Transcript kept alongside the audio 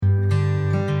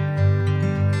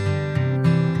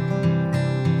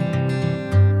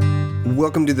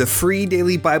Welcome to the free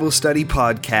daily Bible study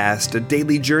podcast, a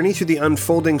daily journey through the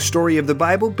unfolding story of the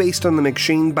Bible based on the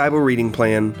McShane Bible reading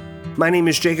plan. My name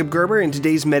is Jacob Gerber, and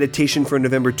today's meditation for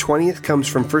November 20th comes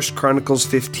from 1 Chronicles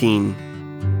 15.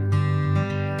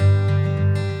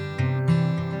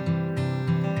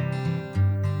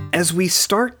 As we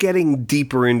start getting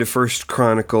deeper into 1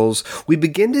 Chronicles, we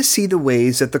begin to see the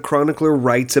ways that the chronicler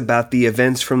writes about the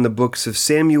events from the books of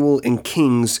Samuel and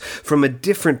Kings from a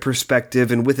different perspective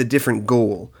and with a different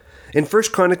goal. In 1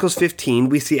 Chronicles 15,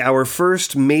 we see our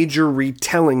first major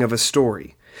retelling of a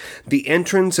story, the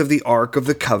entrance of the Ark of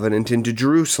the Covenant into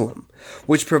Jerusalem,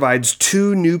 which provides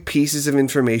two new pieces of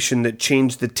information that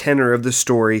change the tenor of the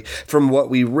story from what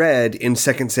we read in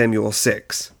 2 Samuel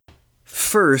 6.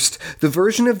 First, the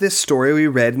version of this story we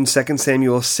read in 2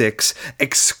 Samuel 6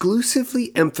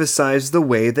 exclusively emphasized the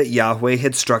way that Yahweh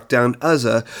had struck down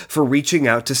Uzzah for reaching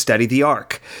out to study the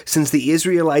ark, since the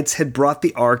Israelites had brought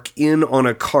the ark in on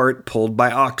a cart pulled by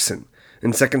oxen,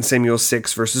 in 2 Samuel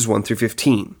 6 verses 1 through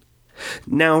 15.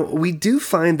 Now, we do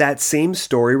find that same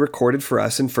story recorded for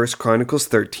us in 1 Chronicles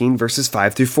 13 verses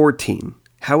 5 through 14.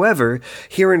 However,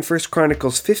 here in 1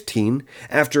 Chronicles 15,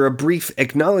 after a brief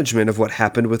acknowledgement of what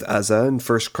happened with Uzzah in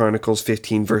 1 Chronicles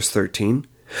 15 verse 13,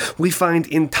 we find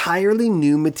entirely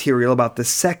new material about the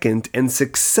second and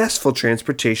successful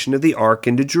transportation of the ark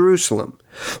into Jerusalem,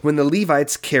 when the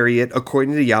Levites carry it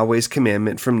according to Yahweh's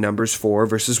commandment from Numbers 4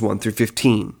 verses 1 through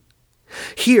 15.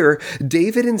 Here,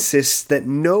 David insists that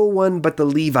no one but the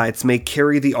Levites may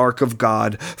carry the ark of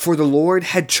God, for the Lord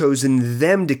had chosen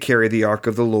them to carry the ark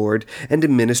of the Lord and to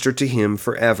minister to him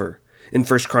forever, in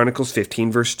 1 Chronicles 15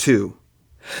 verse 2.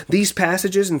 These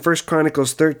passages in 1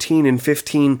 Chronicles 13 and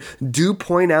 15 do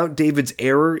point out David's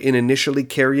error in initially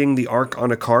carrying the ark on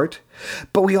a cart,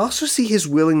 but we also see his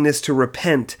willingness to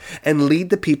repent and lead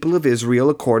the people of Israel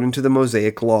according to the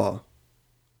Mosaic law.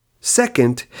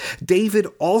 Second, David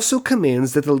also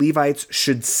commands that the Levites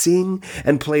should sing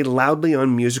and play loudly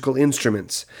on musical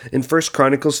instruments, in 1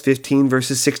 Chronicles 15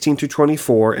 verses 16 through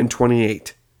 24 and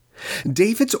 28.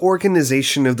 David's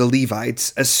organization of the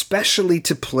Levites, especially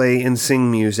to play and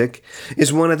sing music,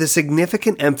 is one of the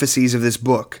significant emphases of this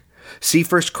book. See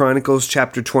 1 Chronicles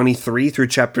chapter 23 through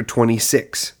chapter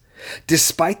 26.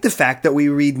 Despite the fact that we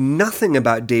read nothing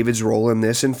about David's role in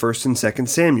this in 1 and 2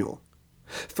 Samuel.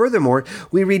 Furthermore,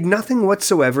 we read nothing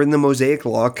whatsoever in the Mosaic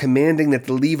Law commanding that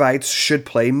the Levites should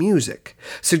play music,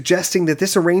 suggesting that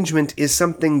this arrangement is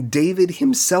something David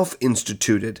himself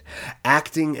instituted,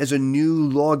 acting as a new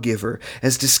lawgiver,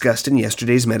 as discussed in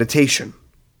yesterday's meditation.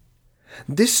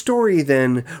 This story,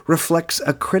 then, reflects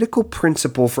a critical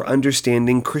principle for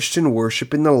understanding Christian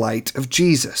worship in the light of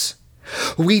Jesus.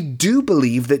 We do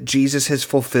believe that Jesus has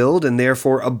fulfilled and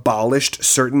therefore abolished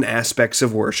certain aspects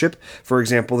of worship, for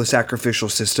example, the sacrificial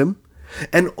system,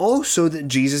 and also that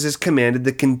Jesus has commanded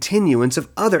the continuance of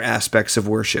other aspects of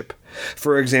worship,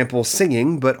 for example,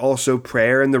 singing, but also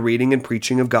prayer and the reading and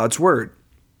preaching of God's Word.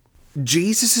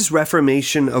 Jesus'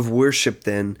 reformation of worship,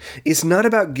 then, is not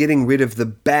about getting rid of the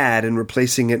bad and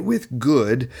replacing it with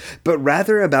good, but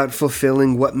rather about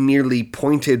fulfilling what merely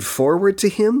pointed forward to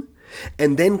Him,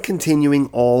 and then continuing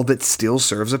all that still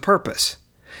serves a purpose.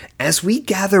 As we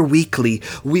gather weekly,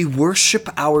 we worship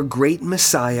our great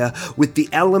Messiah with the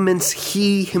elements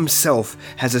He Himself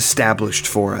has established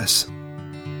for us.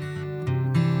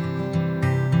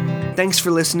 Thanks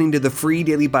for listening to the free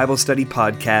daily Bible study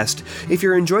podcast. If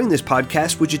you're enjoying this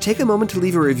podcast, would you take a moment to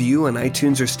leave a review on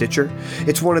iTunes or Stitcher?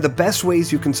 It's one of the best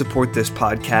ways you can support this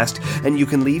podcast, and you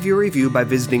can leave your review by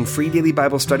visiting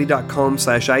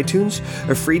freedailybiblestudy.com/iTunes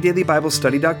or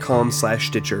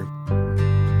freedailybiblestudy.com/Stitcher.